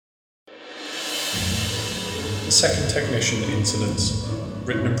Second Technician Incidents.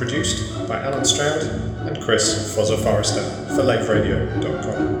 Written and produced by Alan Stroud and Chris Fozzer Forrester for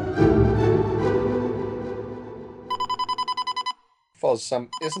laveradio.com. Foz,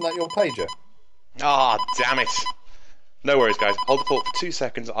 isn't that your pager? Ah, damn it. No worries, guys. Hold the fort for 2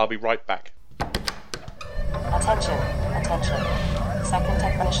 seconds. I'll be right back. Attention. Second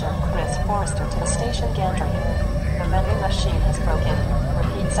Technician Chris Forrester to the station gantry. The vending machine has broken.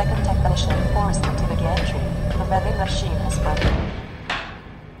 Repeat, Second Technician Forrester to the gantry. The vending machine has broken.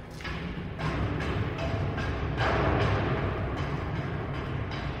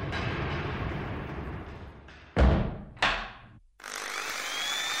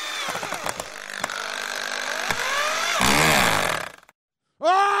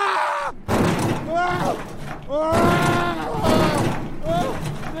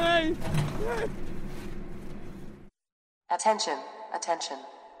 Attention.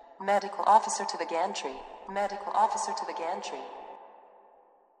 Medical officer to the gantry. Medical officer to the gantry.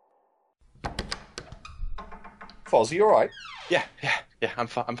 Foz, are you alright? Yeah, I'm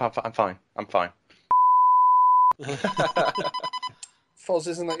fine. Foz,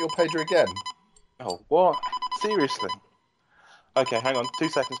 isn't that your pager again? Oh, what? Seriously? Okay, hang on. 2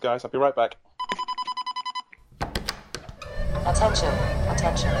 seconds, guys. I'll be right back. Attention.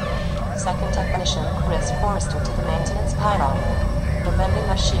 Second Technician Chris Forrester to the maintenance pylon. The vending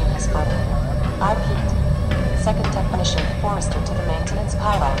machine has broken. I repeat. Second Technician Forrester to the maintenance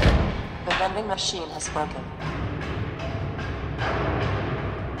pylon. The vending machine has broken.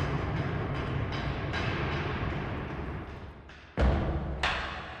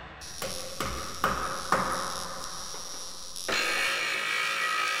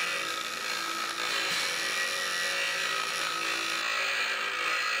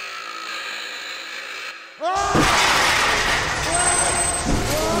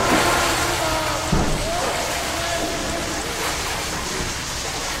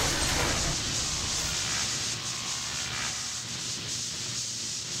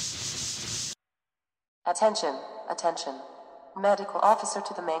 Attention. Medical officer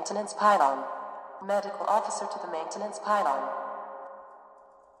to the maintenance pylon. Medical officer to the maintenance pylon.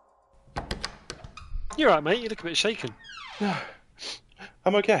 You're right, mate. You look a bit shaken. No,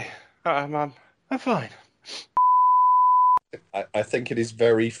 I'm okay. I'm fine. I think it is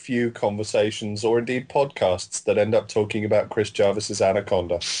very few conversations, or indeed podcasts, that end up talking about Chris Jarvis's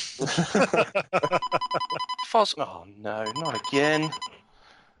anaconda. Foz. Oh, no, not again.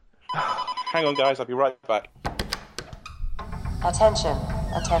 Hang on, guys. I'll be right back. Attention.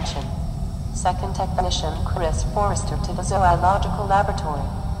 Second Technician Chris Forrester to the zoological laboratory.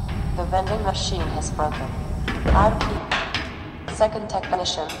 The vending machine has broken. I repeat. Second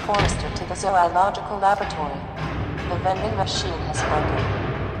Technician Forrester to the zoological laboratory. The vending machine has broken.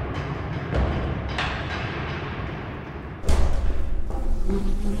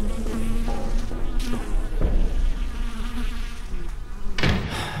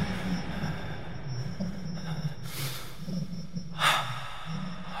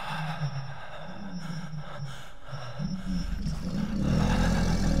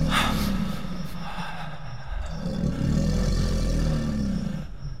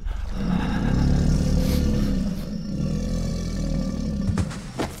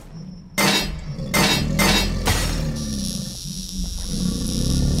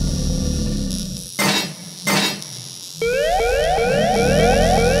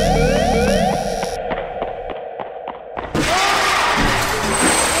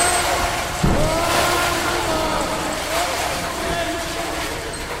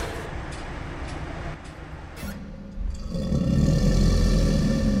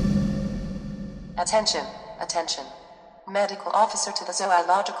 Attention. Medical officer to the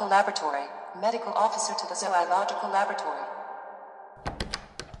zoological laboratory. Medical officer to the zoological laboratory.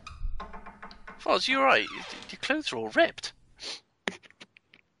 Foz, you alright? Your clothes are all ripped.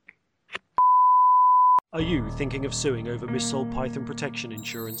 Are you thinking of suing over missold Python protection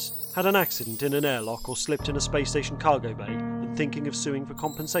insurance? Had an accident in an airlock or slipped in a space station cargo bay and thinking of suing for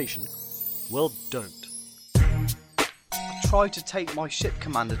compensation? Well, don't. Tried to take my ship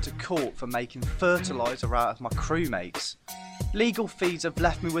commander to court for making fertiliser out of my crewmates. Legal fees have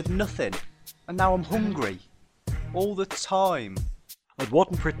left me with nothing, and now I'm hungry. All the time. At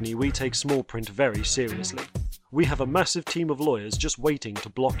Watton Brittany, we take small print very seriously. We have a massive team of lawyers just waiting to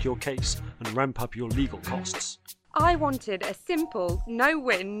block your case and ramp up your legal costs. I wanted a simple,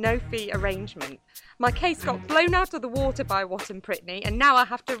 no-win, no-fee arrangement. My case got blown out of the water by Watton Brittany, and now I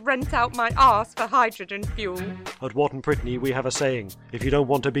have to rent out my arse for hydrogen fuel. At Watton Brittany, we have a saying, if you don't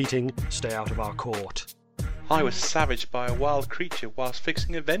want a beating, stay out of our court. I was savaged by a wild creature whilst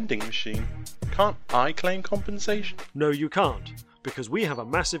fixing a vending machine. Can't I claim compensation? No, you can't, because we have a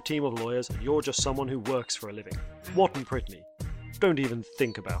massive team of lawyers and you're just someone who works for a living. Watton Pritney. Don't even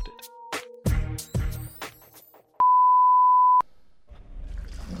think about it.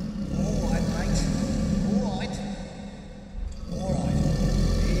 Alright, mate. Alright. Alright.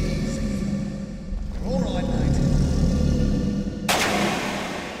 Easy. Alright, mate.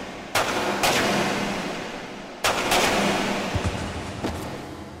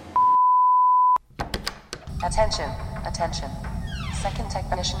 Attention, attention. Second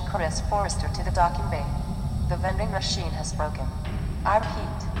Technician Chris Forrester to the docking bay. The vending machine has broken. I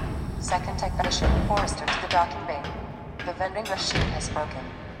repeat. Second Technician Forrester to the docking bay. The vending machine has broken.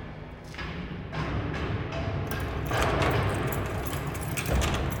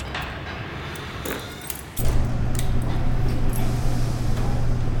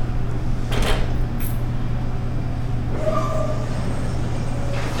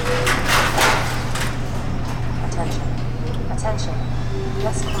 Attention.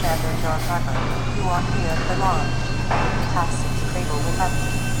 Yes, Commander John Harper. You are clear of the launch. Passage cradle with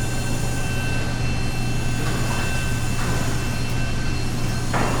heaven.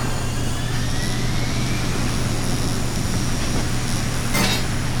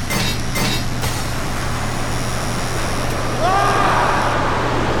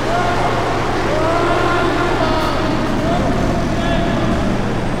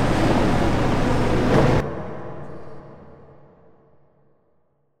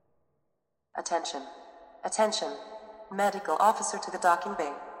 Attention. Attention. Medical officer to the docking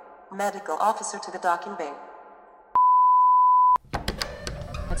bay. Medical officer to the docking bay.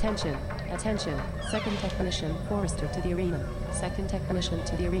 Attention. Attention. Second Technician Forrester to the arena. Second Technician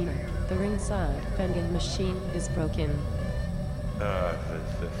to the arena. The ringside vending machine is broken.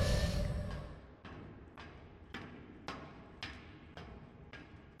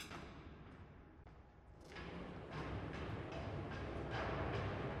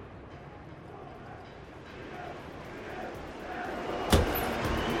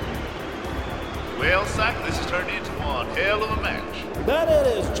 Well, Sack, this has turned into one hell of a match. That it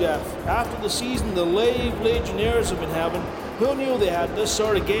is, Jeff. After the season the Legionnaires have been having, who knew they had this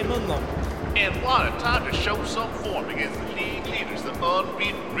sort of game in them? And what a time to show some form against the league leaders, the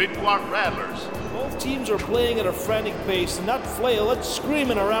unbeaten Ridquart Rattlers. Both teams are playing at a frantic pace, and that flail, it's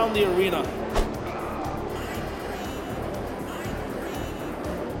screaming around the arena.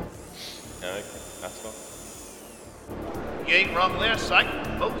 Okay, that's all. You ain't wrong there, Sack.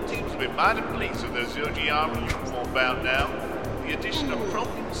 Both teams will be mighty pleased with their Zildjian armor uniform bound now. The addition of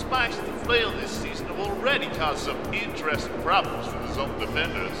Chromium and Spice to the flail this season have already caused some interesting problems for the zone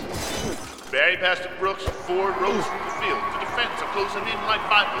defenders. Barry Pastor Brooks with Ford rolls through the field. The defense are closing in like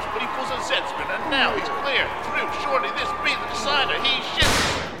vipers, but he pulls a Z-spin, and now he's clear. Through, surely this be the decider. He shifts.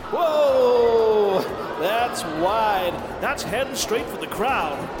 Whoa! That's wide. That's heading straight for the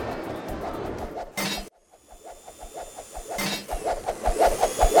crowd.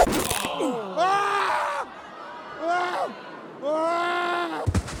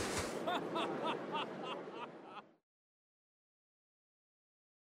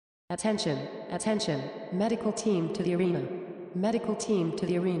 Attention. Attention. Medical team to the arena. Medical team to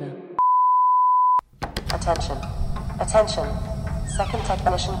the arena. Attention. Attention. Second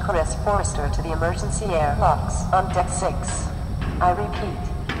Technician Chris Forrester to the emergency air locks on deck 6. I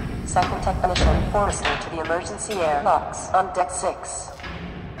repeat. Second Technician Forrester to the emergency air locks on deck 6.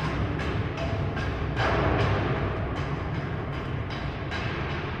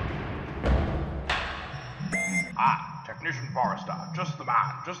 Ah, Technician Forrester, just the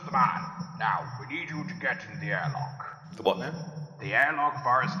man, just the man. Now, we need you to get in the airlock. The what now? The airlock,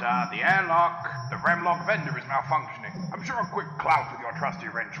 Forrester, the airlock. The Remlock vendor is malfunctioning. I'm sure a quick clout with your trusty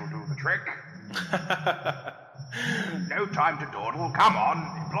wrench will do the trick. No time to dawdle, come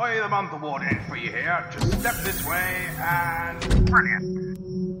on. Employee of the month award in for you here. Just step this way and... Brilliant.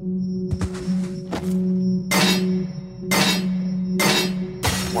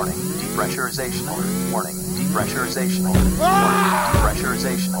 Warning, depressurization alert. Warning, depressurization alert. Warning,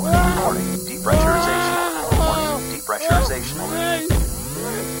 depressurization alert. Warning, depressurization alert. Warning, depressurization alert.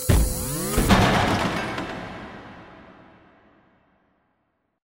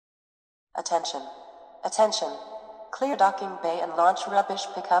 Attention. Attention. Clear docking bay and launch rubbish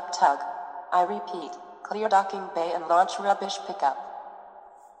pickup tug. I repeat, clear docking bay and launch rubbish pickup.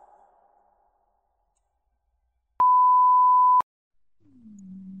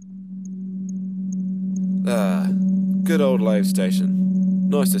 Ah, good old Lave Station.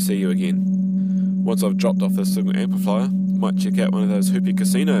 Nice to see you again. Once I've dropped off this signal amplifier, might check out one of those hoopy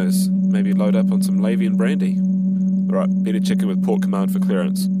casinos. Maybe load up on some Lavian brandy. Alright, better check in with Port Command for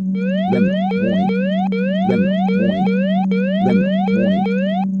clearance. Remlock warning. Remlock warning. Remlock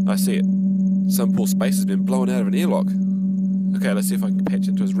warning. I see it. Some poor space has been blown out of an airlock. Okay, let's see if I can patch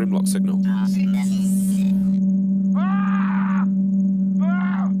into his remlock signal. I'm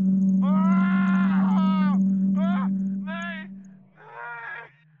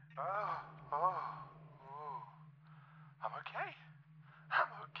okay.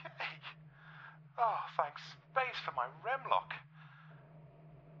 I'm okay. Oh, thanks space for my remlock.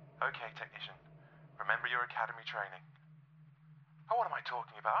 Okay, technician. Remember your academy training. Oh, what am I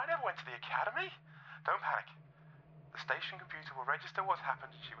talking about? I never went to the academy. Don't panic. The station computer will register what's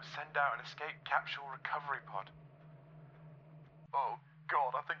happened. She was sent out an escape capsule recovery pod. Oh,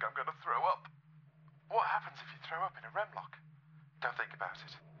 God, I think I'm going to throw up. What happens if you throw up in a remlock? Don't think about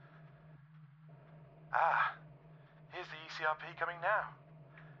it. Ah, here's the ECRP coming now.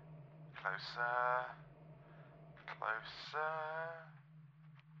 Closer. Closer.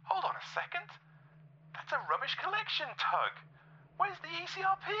 Hold on a second. That's a rubbish collection tug. Where's the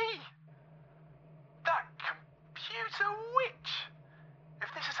ECRP? That computer witch! If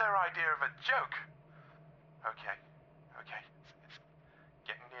this is her idea of a joke. Okay. It's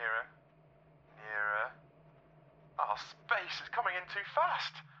getting nearer. Nearer. Oh, space is coming in too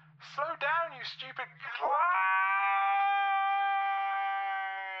fast. Slow down, you stupid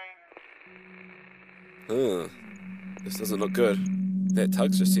This doesn't look good. That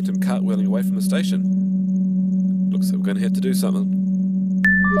tug's just sent him cartwheeling away from the station. Looks like we're going to have to do something.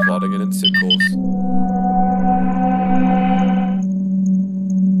 Plotting an intercept course.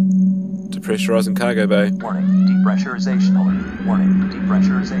 Depressurizing cargo bay. Warning, depressurization alert. Warning,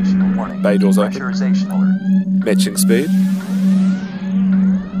 depressurization alert. Warning, Bay doors open. depressurization alert. Matching speed.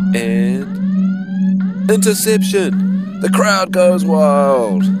 And... interception! The crowd goes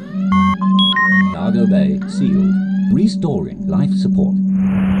wild! Cargo bay sealed. Restoring life support.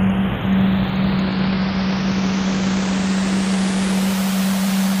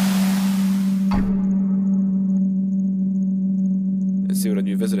 Let's see what a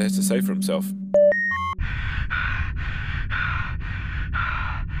new visitor has to say for himself.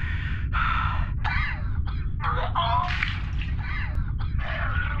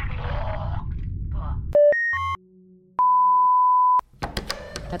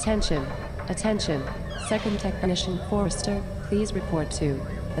 Attention. Attention. Second Technician Forrester, please report to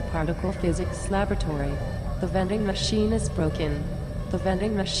the Particle Physics Laboratory. The vending machine is broken. The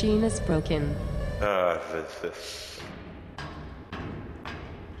vending machine is broken. this.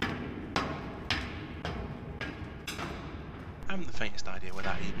 I haven't the faintest idea what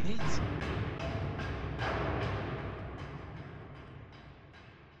that even is.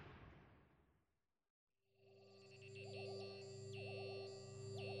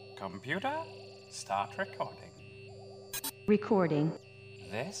 Computer, start recording. Recording.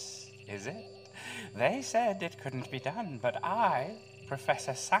 This is it. They said it couldn't be done, but I,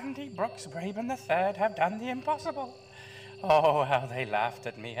 Professor Sandy Brooks Braben III, have done the impossible. Oh, how they laughed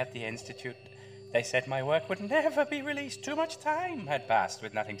at me at the Institute. They said my work would never be released. Too much time had passed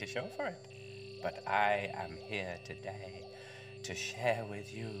with nothing to show for it. But I am here today to share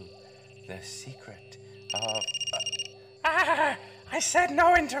with you the secret of... I said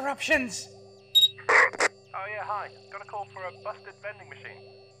no interruptions! Oh yeah, hi. Got a call for a busted vending machine.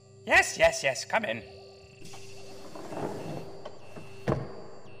 Yes, come in.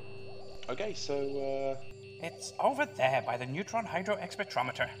 Okay, so, It's over there by the neutron hydro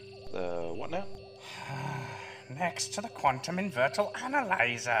spectrometer. what now? Next to the quantum invertal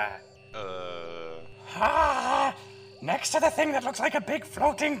analyzer. Next to the thing that looks like a big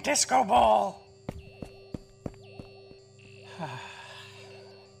floating disco ball.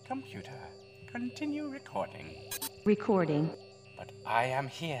 Computer, continue recording. Recording. But I am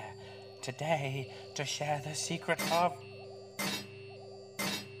here today to share the secret of...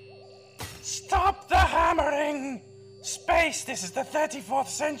 Stop the hammering! Space, this is the 34th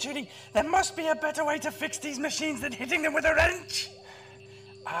century. There must be a better way to fix these machines than hitting them with a wrench.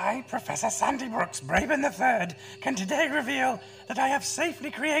 I, Professor Sandy Brooks Braben III, can today reveal that I have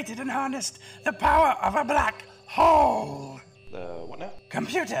safely created and harnessed the power of a black hole. What now?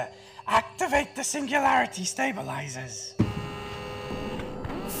 Computer, activate the singularity stabilizers.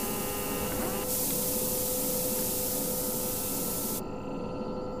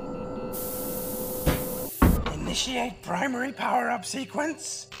 Initiate primary power-up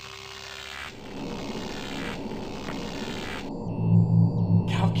sequence.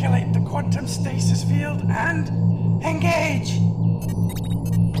 Calculate the quantum stasis field and engage.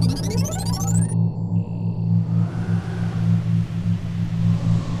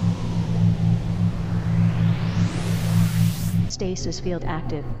 stasis field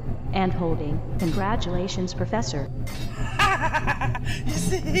active and holding. Congratulations, Professor. You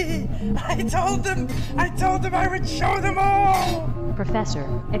see, I told them I would show them all!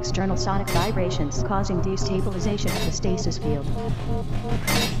 Professor, external sonic vibrations causing destabilization of the stasis field.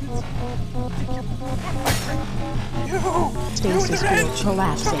 Stasis field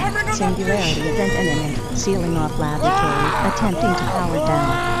collapsing. Singularity event imminent. Sealing off laboratory. Attempting to power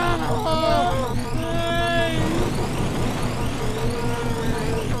down.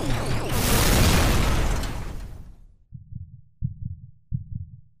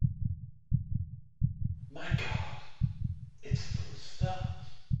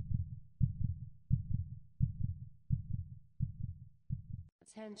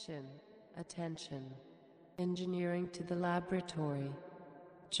 Attention, attention. Engineering to the laboratory.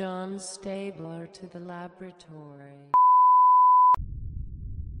 John Stabler to the laboratory.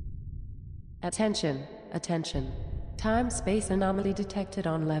 Attention, attention. Time-space anomaly detected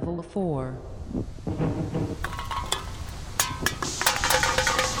on level 4.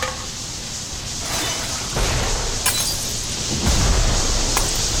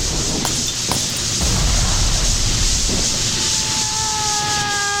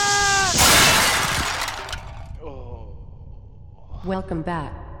 Welcome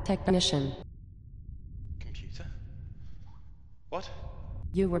back, technician. Computer? What?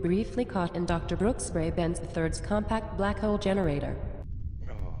 You were briefly caught in Dr. Brooks Braben's third's compact black hole generator.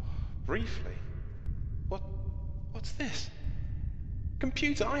 Oh, briefly? What's this?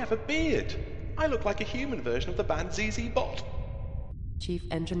 Computer, I have a beard! I look like a human version of the band ZZ Bot. Chief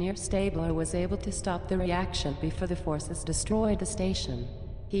Engineer Stabler was able to stop the reaction before the forces destroyed the station.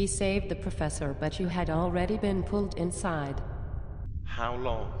 He saved the professor, but you had already been pulled inside. How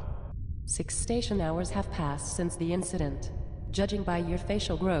long? 6 station hours have passed since the incident. Judging by your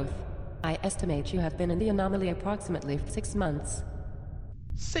facial growth, I estimate you have been in the anomaly approximately 6 months.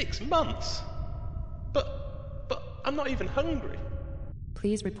 6 months? But I'm not even hungry.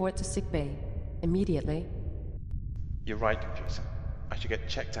 Please report to sickbay. Immediately. You're right, computer. I should get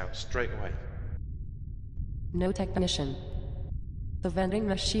checked out straight away. No technician. The vending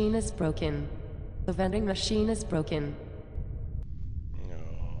machine is broken. The vending machine is broken.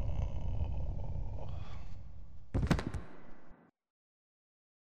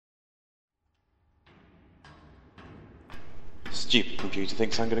 Stupid computer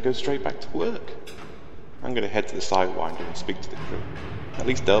thinks I'm going to go straight back to work. I'm going to head to the Sidewinder and speak to the crew. At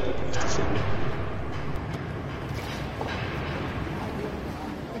least they'll be pleased to see me.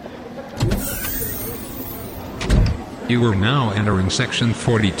 You are now entering Section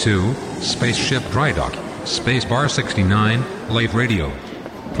 42, Spaceship Dry Dock, Spacebar 69, Lave Radio.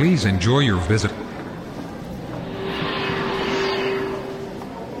 Please enjoy your visit.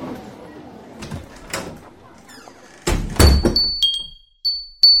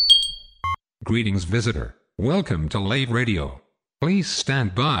 Greetings, visitor. Welcome to Lave Radio. Please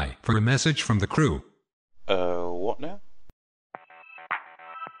stand by for a message from the crew. What now?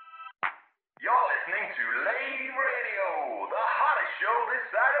 You're listening to Lave Radio, the hottest show this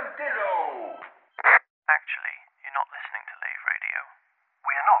side of Dizzo. Actually, you're not listening to Lave Radio.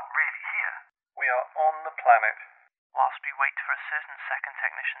 We are not really here. We are on the planet. Whilst we wait for a certain second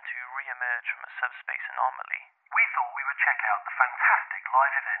technician to re-emerge from a subspace anomaly, we thought we would check out the fantastic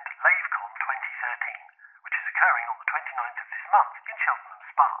live event LaveCon 2013, which is occurring on the 29th of this month in Cheltenham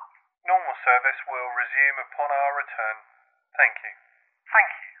Spa. Normal service will resume upon our return. Thank you.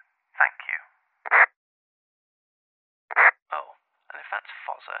 Thank you. Thank you. Oh, and if that's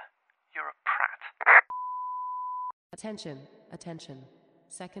Fozzer, you're a prat. Attention, attention.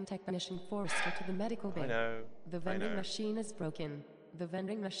 Second technician Forrester to the medical bay. I know. The vending machine is broken. The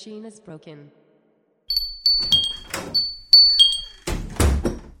vending machine is broken.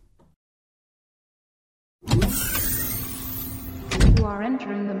 You are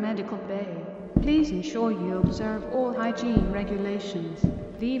entering the medical bay. Please ensure you observe all hygiene regulations.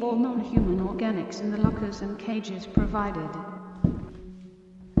 Leave all non-human organics in the lockers and cages provided.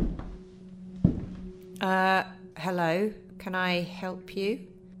 Hello. Can I help you?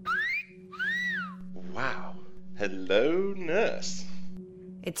 Wow. Hello, nurse.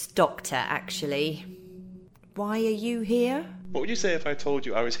 It's Doctor, actually. Why are you here? What would you say if I told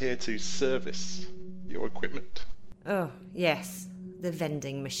you I was here to service your equipment? Oh, yes. The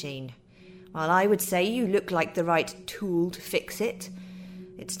vending machine. Well, I would say you look like the right tool to fix it.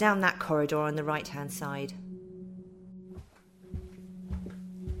 It's down that corridor on the right-hand side.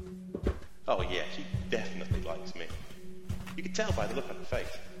 Oh yeah, she definitely likes me. You can tell by the look on her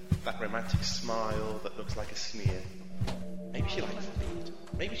face. That romantic smile that looks like a sneer. Maybe she likes speed.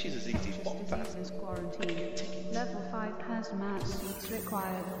 Maybe she's a ZZ Top fan. Quarantine. Level 5 hazmat suits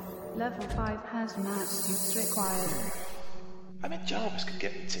required. Level 5 hazmat suits required. I meant Jarvis could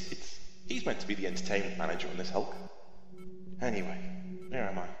get me tickets. He's meant to be the entertainment manager on this Hulk. Anyway, where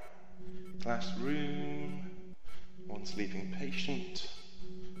am I? Glass room. One sleeping patient.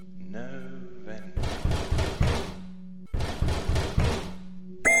 No vent.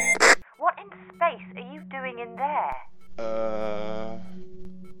 What in space are you doing in there?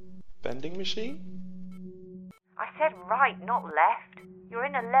 Vending machine? I said right, not left. You're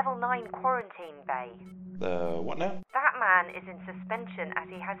in a level 9 quarantine bay. What now? That man is in suspension as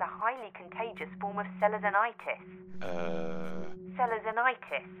he has a highly contagious form of Selezenitis.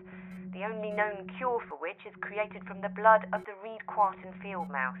 Selezenitis, the only known cure for which is created from the blood of the reed quarton field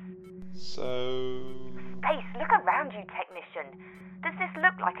mouse. So... Space, look around you, technician. Does this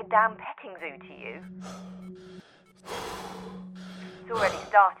look like a damn petting zoo to you? It's already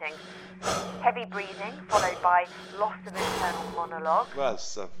starting. Heavy breathing, followed by loss of internal monologue.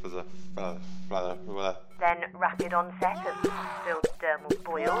 Then rapid onset of spilled dermal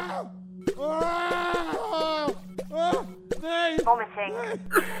boils. Vomiting.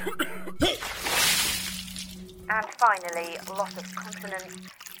 And finally, loss of consonance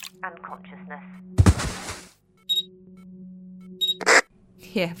and consciousness.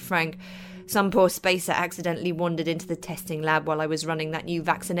 Yeah, Frank. Some poor spacer accidentally wandered into the testing lab while I was running that new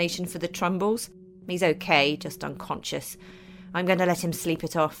vaccination for the Trumballs. He's okay, just unconscious. I'm going to let him sleep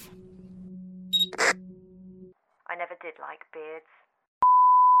it off. I never did like beards.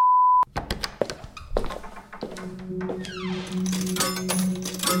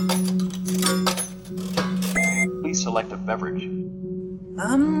 Please select a beverage.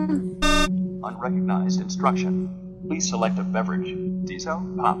 Unrecognized instruction. Please select a beverage. Diesel,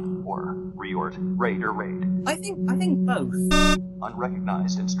 pop, or reort, raid or raid. I think both.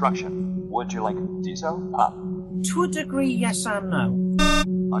 Unrecognized instruction. Would you like diesel, pop? To a degree, yes and no.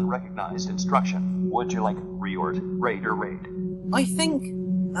 Unrecognized instruction. Would you like reort, raid or raid? I think,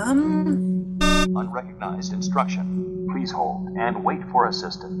 Unrecognized instruction. Please hold and wait for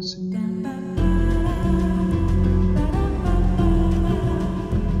assistance.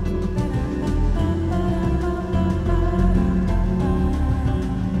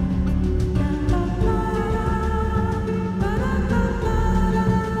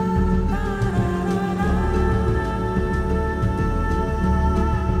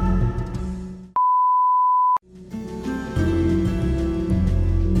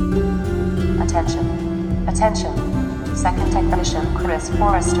 Attention. Second technician Chris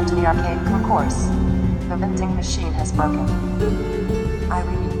Forrester to the arcade concourse. The vending machine has broken. I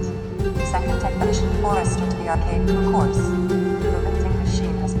repeat. Second technician Forrester to the arcade concourse. The vending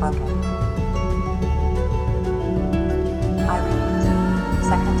machine has broken. I repeat.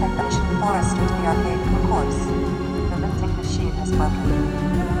 Second technician Forrester to the arcade concourse. The vending machine has broken.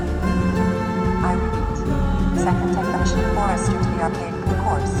 I repeat. Second technician Forrester to the arcade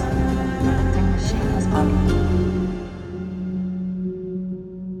concourse. The vending machine has broken.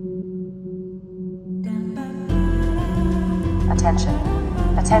 Attention.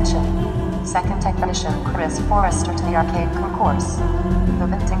 Attention. Second technician Chris Forrester to the arcade concourse. The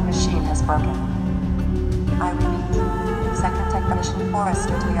vending machine has broken. I repeat. Second technician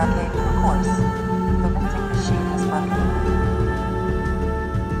Forrester to the arcade concourse. The vending machine has broken.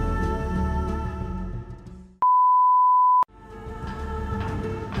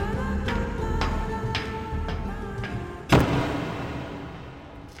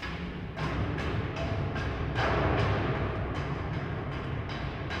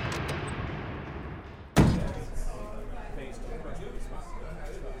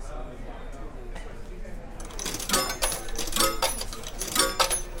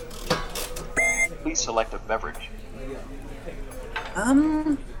 Please select a beverage.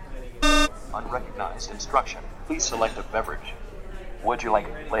 Unrecognized instruction. Please select a beverage. Would you like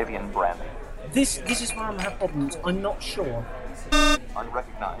Lavian brandy? This is where I'm having problems. I'm not sure.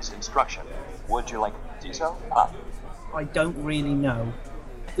 Unrecognized instruction. Would you like diesel, pop? I don't really know.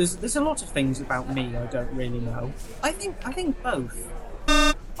 There's a lot of things about me I don't really know. I think both.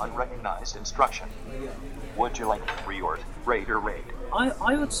 Unrecognized instruction. Would you like reort, raid or raid?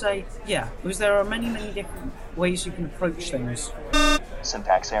 I would say, yeah, because there are many different ways you can approach things.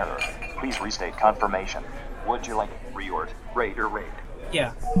 Syntax error. Please restate confirmation. Would you like reort, raid or raid?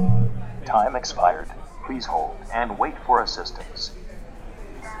 Yeah. Time expired. Please hold and wait for assistance.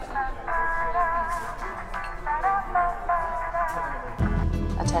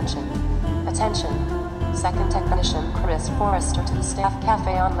 Attention. Attention. Second technician Chris Forrester to the staff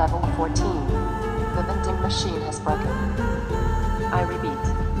cafe on level 14. The vending machine has broken. I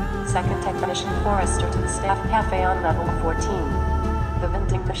repeat. Second Technician Forrester to the Staff Cafe on level 14. The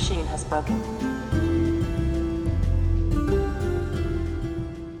vending machine has broken.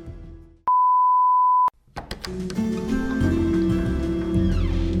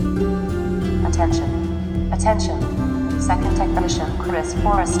 Attention. Second Technician Chris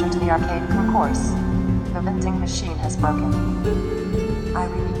Forrester to the Arcade Concourse. The vending machine has broken. I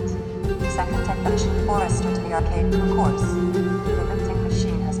repeat. Second Technician Forrester to the Arcade Concourse. The vending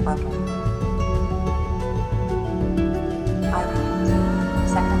machine has broken. I repeat.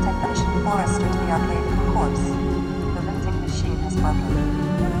 Second Technician Forrester to the Arcade Concourse. The vending machine has broken.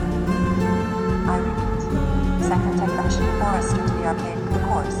 I repeat. Second Technician Forrester to the Arcade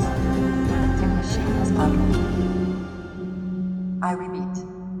Concourse. The vending machine has broken. I repeat.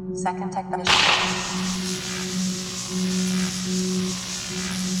 Second Technician.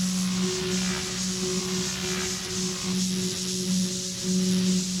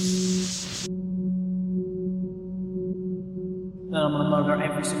 Then I'm gonna murder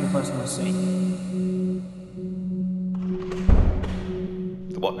every single person I see.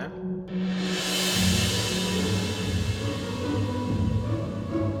 The what now?